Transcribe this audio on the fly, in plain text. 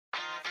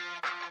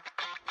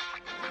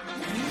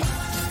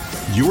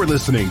You're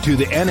listening to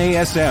the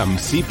NASM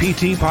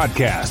CPT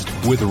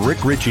Podcast with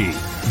Rick Ritchie,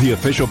 the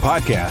official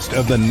podcast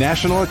of the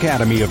National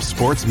Academy of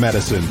Sports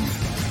Medicine.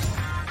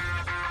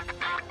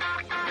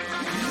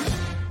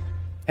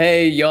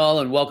 Hey, y'all,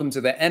 and welcome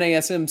to the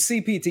NASM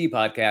CPT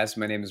Podcast.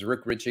 My name is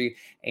Rick Ritchie,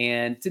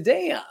 and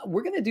today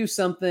we're going to do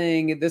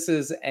something. This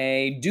is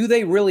a Do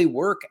They Really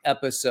Work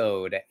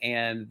episode,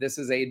 and this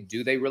is a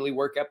Do They Really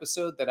Work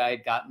episode that I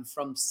had gotten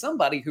from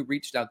somebody who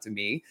reached out to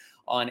me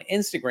on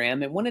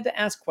Instagram and wanted to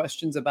ask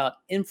questions about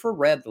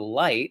infrared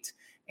light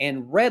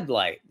and red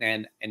light,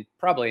 and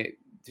probably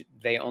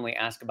they only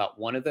ask about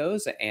one of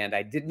those, and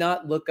I did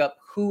not look up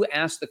who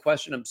asked the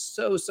question. I'm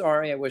so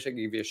sorry. I wish I could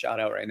give you a shout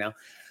out right now.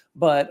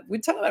 But we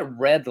talk about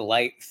red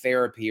light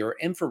therapy or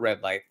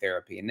infrared light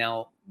therapy. And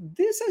now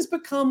this has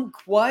become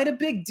quite a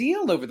big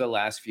deal over the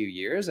last few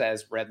years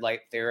as red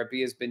light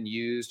therapy has been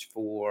used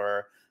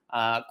for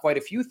quite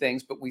a few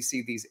things. But we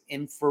see these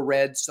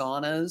infrared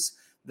saunas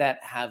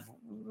that have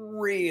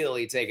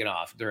really taken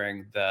off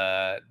during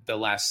the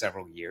last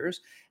several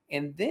years.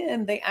 And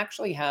then they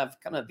actually have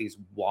kind of these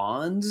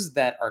wands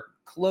that are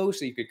close,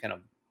 so you could kind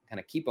of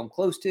keep them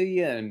close to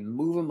you and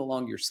move them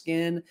along your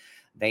skin.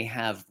 They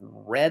have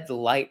red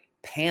light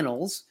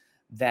panels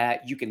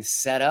that you can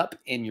set up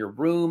in your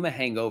room,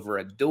 hang over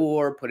a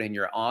door, put in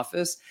your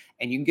office,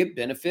 and you can get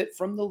benefit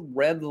from the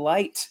red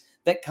light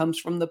that comes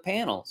from the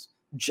panels.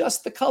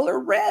 Just the color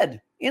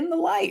red in the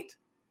light.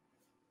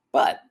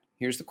 But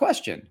here's the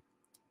question.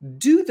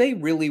 Do they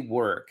really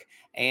work?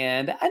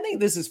 And I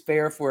think this is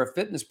fair for a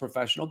fitness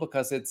professional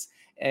because it's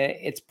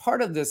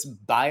part of this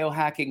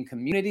biohacking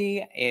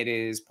community. It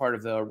is part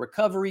of the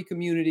recovery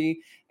community,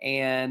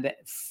 and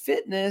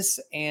fitness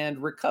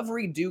and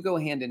recovery do go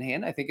hand in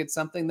hand. I think it's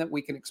something that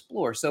we can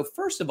explore. So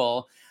first of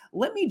all,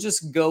 let me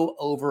just go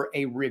over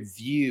a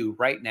review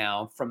right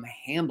now from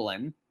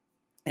Hamblin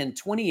in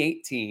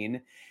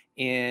 2018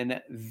 in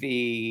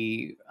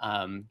the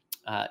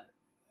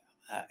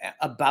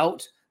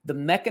about the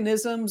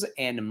mechanisms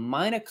and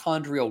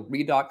mitochondrial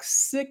redox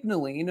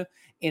signaling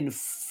in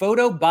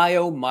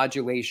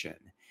photobiomodulation.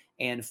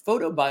 And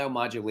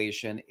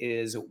photobiomodulation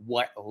is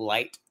what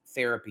light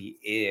therapy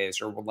is,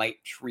 or light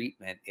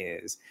treatment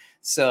is.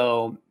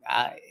 So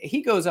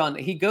he goes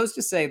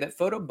to say that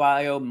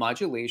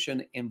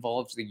photobiomodulation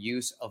involves the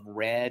use of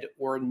red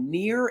or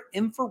near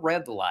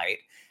infrared light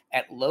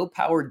at low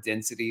power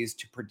densities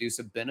to produce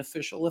a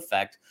beneficial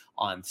effect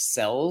on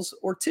cells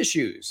or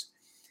tissues.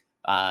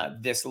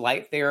 This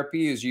light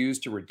therapy is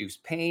used to reduce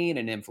pain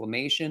and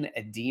inflammation,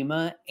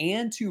 edema,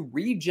 and to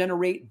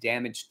regenerate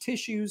damaged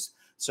tissues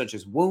such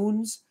as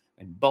wounds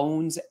and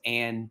bones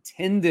and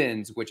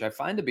tendons, which I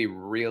find to be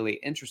really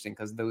interesting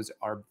because those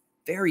are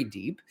very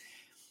deep.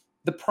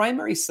 The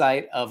primary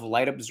site of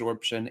light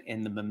absorption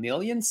in the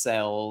mammalian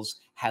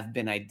cells have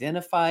been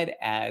identified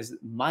as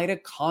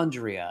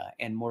mitochondria,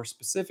 and more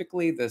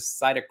specifically, the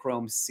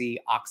cytochrome C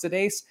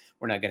oxidase.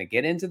 We're not going to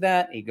get into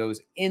that. He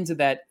goes into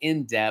that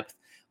in depth.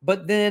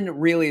 But then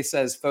really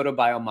says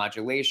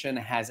photobiomodulation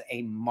has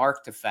a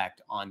marked effect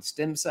on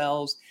stem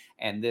cells.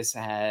 And this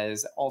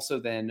has also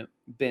then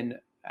been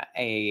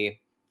away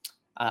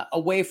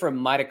from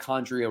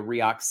mitochondrial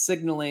redox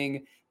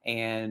signaling,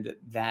 and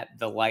that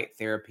the light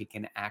therapy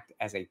can act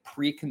as a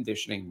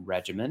preconditioning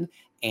regimen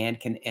and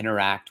can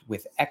interact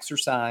with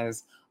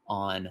exercise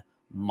on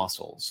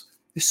muscles.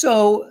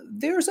 So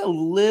there's a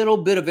little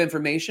bit of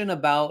information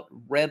about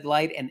red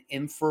light and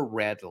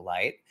infrared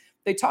light.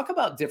 They talk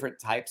about different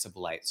types of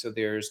light. So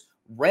there's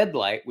red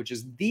light, which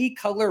is the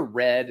color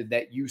red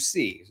that you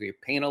see. So you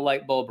paint a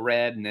light bulb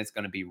red and it's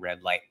going to be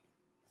red light.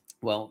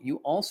 Well,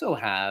 you also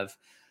have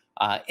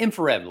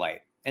infrared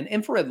light. And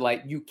infrared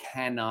light you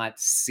cannot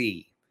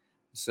see.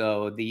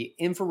 So the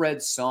infrared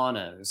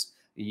saunas,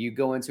 you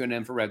go into an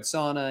infrared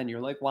sauna and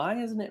you're like,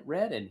 why isn't it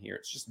red in here?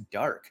 It's just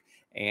dark.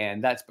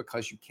 And that's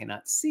because you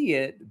cannot see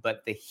it,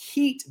 but the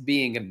heat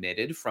being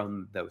emitted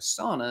from those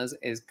saunas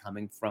is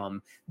coming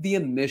from the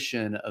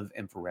emission of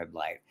infrared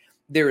light.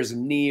 There is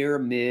near,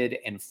 mid,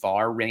 and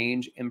far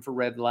range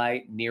infrared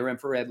light. Near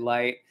infrared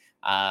light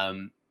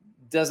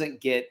doesn't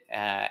get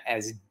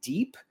as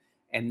deep,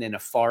 and then a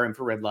far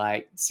infrared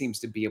light seems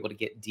to be able to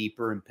get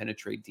deeper and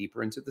penetrate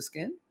deeper into the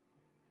skin.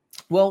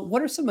 Well,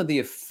 what are some of the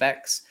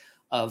effects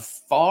of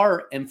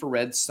far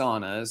infrared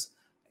saunas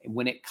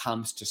when it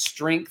comes to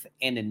strength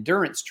and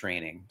endurance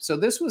training? So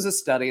this was a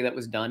study that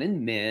was done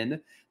in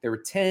men. There were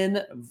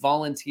 10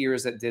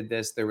 volunteers that did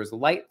this. There was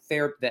light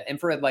therapy, the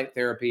infrared light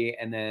therapy,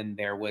 and then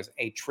there was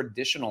a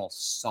traditional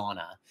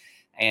sauna.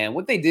 And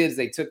what they did is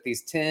they took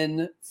these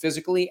 10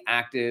 physically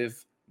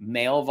active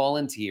male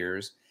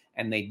volunteers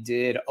and they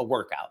did a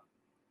workout.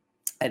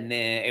 And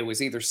then it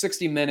was either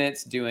 60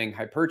 minutes doing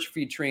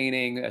hypertrophy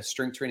training, a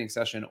strength training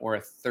session, or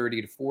a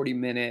 30 to 40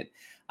 minute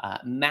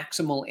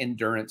maximal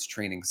endurance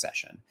training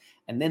session.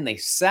 And then they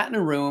sat in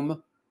a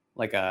room,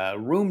 like a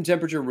room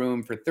temperature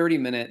room, for 30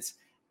 minutes.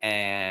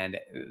 And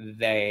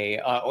they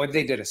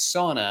did a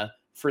sauna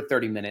for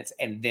 30 minutes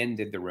and then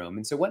did the room.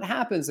 And so what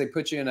happens, they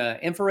put you in an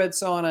infrared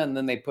sauna and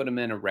then they put them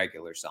in a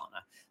regular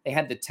sauna. They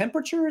had the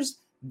temperatures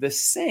the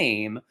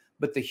same,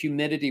 but the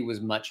humidity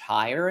was much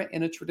higher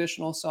in a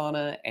traditional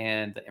sauna,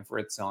 and the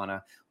infrared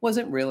sauna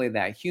wasn't really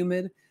that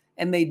humid.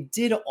 And they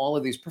did all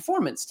of these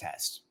performance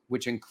tests,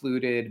 which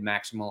included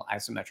maximal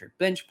isometric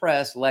bench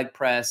press, leg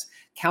press,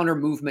 counter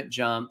movement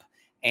jump,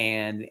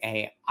 and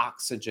a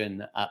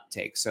oxygen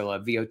uptake, so a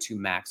VO2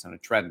 max on a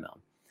treadmill.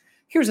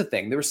 Here's the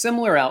thing, there were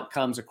similar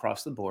outcomes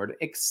across the board,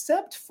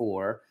 except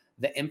for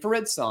the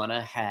infrared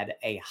sauna had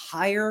a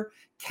higher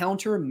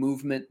counter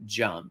movement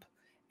jump,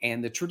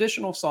 and the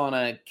traditional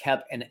sauna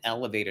kept an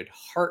elevated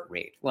heart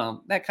rate.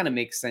 Well, that kind of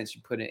makes sense.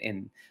 You put it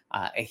in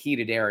a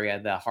heated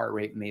area, the heart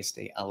rate may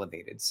stay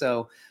elevated.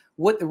 So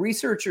what the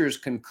researchers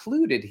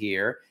concluded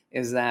here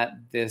is that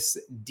this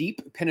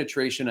deep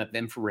penetration of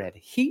infrared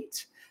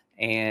heat,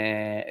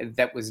 and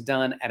that was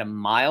done at a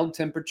mild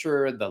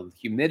temperature, the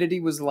humidity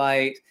was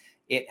light,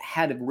 it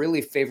had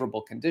really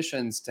favorable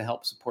conditions to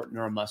help support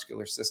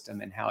neuromuscular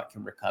system and how it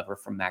can recover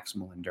from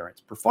maximal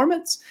endurance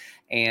performance.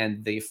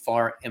 And the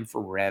far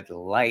infrared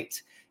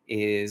light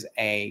is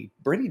a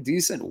pretty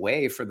decent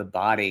way for the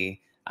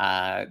body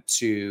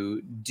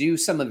to do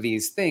some of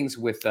these things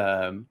with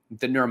the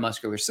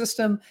neuromuscular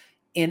system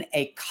in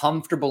a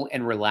comfortable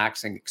and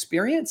relaxing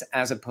experience,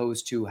 as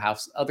opposed to how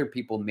other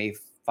people may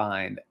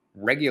find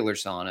regular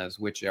saunas,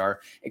 which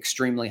are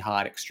extremely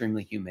hot,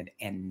 extremely humid,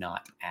 and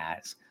not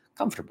as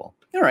comfortable.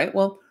 All right,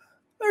 well,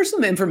 there's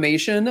some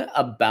information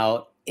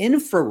about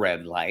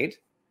infrared light.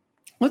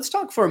 Let's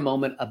talk for a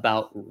moment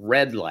about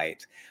red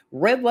light.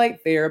 Red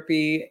light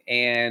therapy,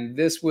 and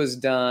this was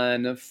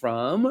done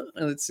from,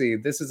 let's see,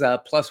 this is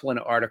a PLOS ONE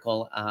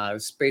article,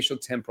 Spatial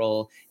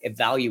Temporal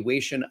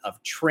Evaluation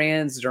of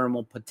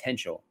Transdermal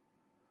Potential.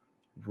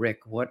 Rick,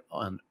 what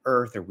on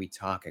earth are we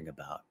talking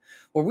about?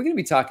 Well, we're going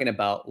to be talking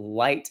about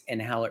light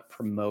and how it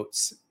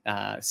promotes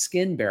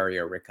skin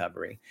barrier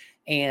recovery.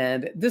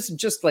 And this is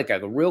just like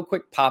a real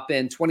quick pop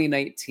in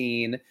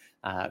 2019.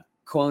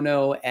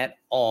 Kono et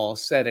al.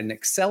 Said an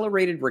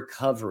accelerated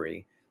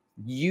recovery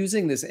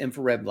using this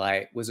infrared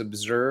light was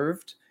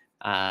observed.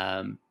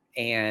 And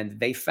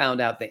they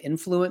found out the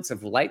influence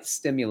of light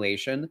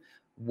stimulation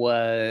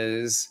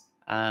was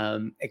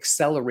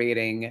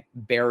accelerating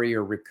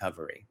barrier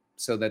recovery,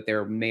 so that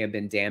there may have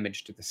been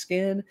damage to the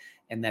skin,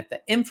 and that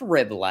the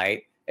infrared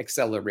light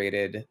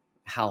accelerated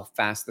how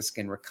fast the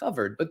skin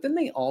recovered. But then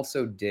they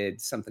also did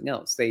something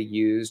else. They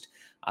used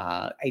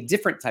a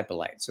different type of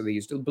light. So they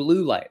used a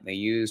blue light, they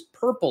used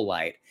purple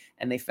light,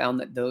 and they found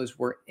that those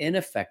were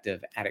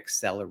ineffective at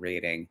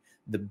accelerating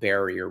the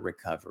barrier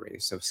recovery,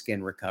 so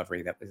skin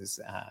recovery that was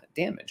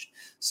damaged.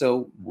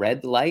 So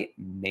red light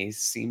may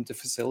seem to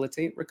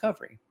facilitate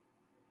recovery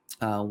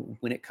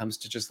when it comes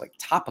to just like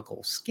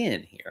topical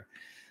skin here.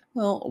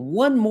 Well,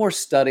 one more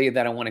study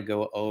that I want to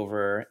go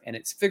over, and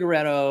it's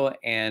Figueredo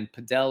and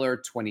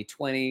Padeler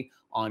 2020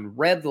 on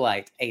red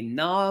light, a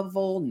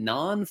novel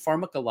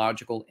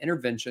non-pharmacological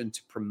intervention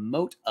to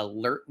promote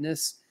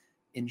alertness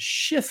in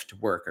shift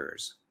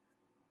workers.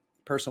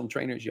 Personal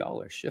trainers,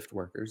 y'all are shift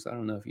workers. I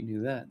don't know if you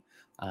knew that.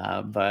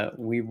 But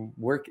we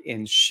work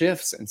in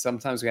shifts, and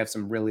sometimes we have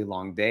some really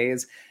long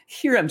days.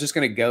 Here, I'm just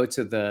going to go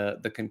to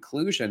the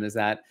conclusion is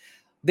that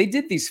they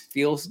did these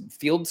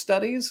field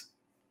studies,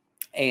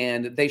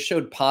 and they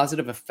showed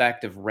positive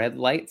effect of red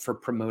light for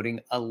promoting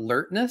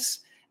alertness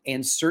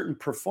and certain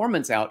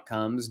performance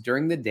outcomes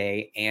during the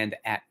day and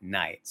at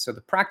night. So the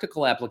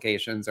practical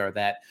applications are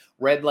that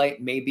red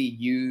light may be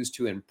used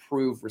to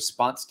improve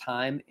response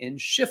time in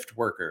shift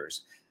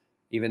workers,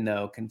 even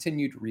though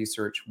continued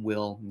research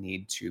will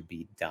need to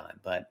be done.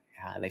 But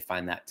they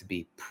find that to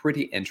be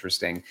pretty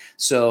interesting.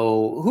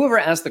 So whoever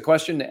asked the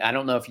question, I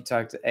don't know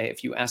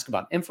if you ask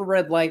about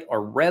infrared light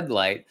or red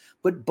light,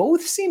 but both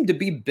seem to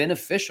be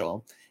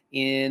beneficial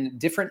in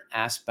different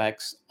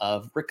aspects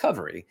of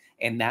recovery.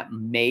 And that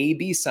may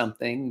be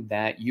something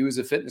that you as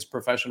a fitness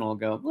professional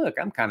go, look,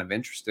 I'm kind of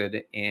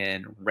interested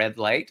in red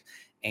light,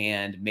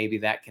 and maybe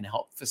that can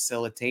help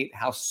facilitate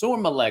how sore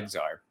my legs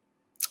are.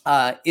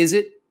 Is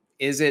it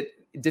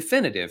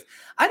definitive?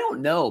 I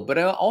don't know, but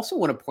I also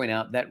want to point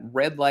out that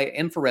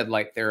infrared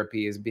light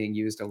therapy is being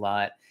used a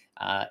lot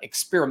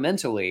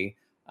experimentally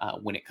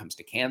when it comes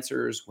to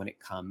cancers, when it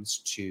comes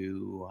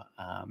to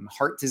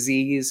heart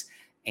disease.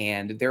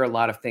 And there are a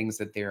lot of things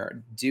that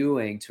they're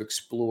doing to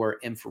explore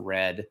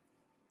infrared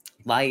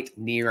light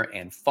near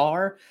and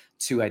far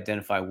to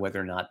identify whether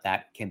or not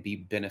that can be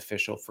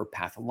beneficial for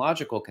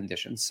pathological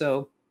conditions.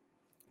 So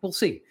we'll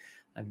see.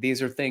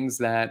 These are things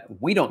that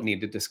we don't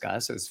need to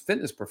discuss as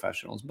fitness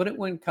professionals, but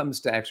when it comes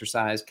to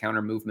exercise,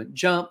 counter movement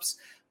jumps,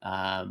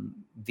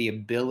 the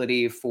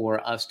ability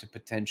for us to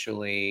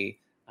potentially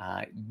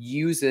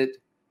use it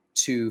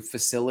to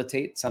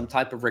facilitate some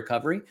type of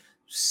recovery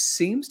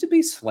seems to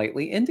be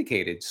slightly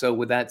indicated. So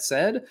with that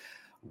said,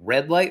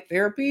 red light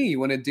therapy, you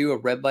want to do a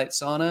red light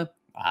sauna,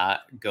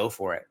 go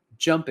for it.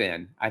 Jump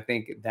in. I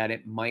think that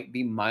it might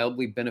be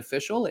mildly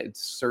beneficial.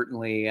 It's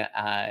certainly,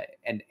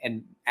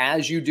 and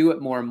as you do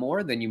it more and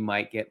more, then you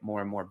might get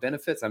more and more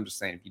benefits. I'm just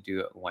saying, if you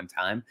do it one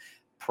time,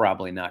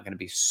 probably not going to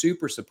be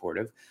super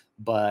supportive,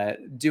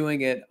 but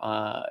doing it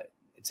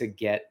to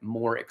get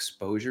more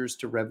exposures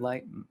to red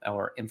light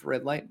or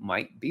infrared light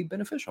might be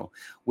beneficial.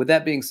 With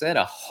that being said,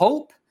 I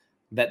hope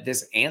that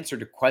this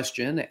answered a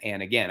question.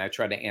 And again, I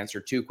tried to answer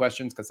 2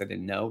 questions because I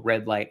didn't know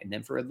red light and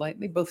infrared light.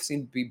 And they both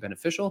seem to be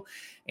beneficial.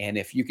 And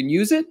if you can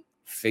use it,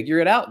 figure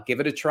it out, give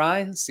it a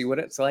try, see what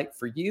it's like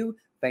for you.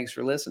 Thanks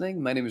for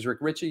listening. My name is Rick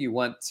Ritchie. You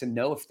want to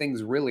know if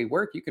things really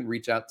work, you can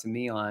reach out to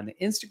me on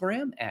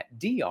Instagram at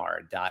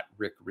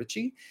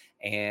dr.rickritchie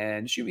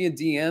and shoot me a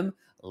DM.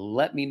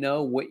 Let me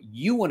know what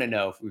you want to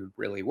know if it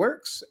really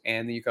works.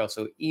 And then you can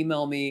also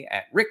email me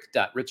at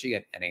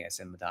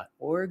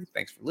rick.ritchie@nasm.org.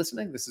 Thanks for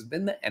listening. This has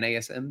been the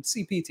NASM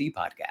CPT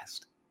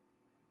Podcast.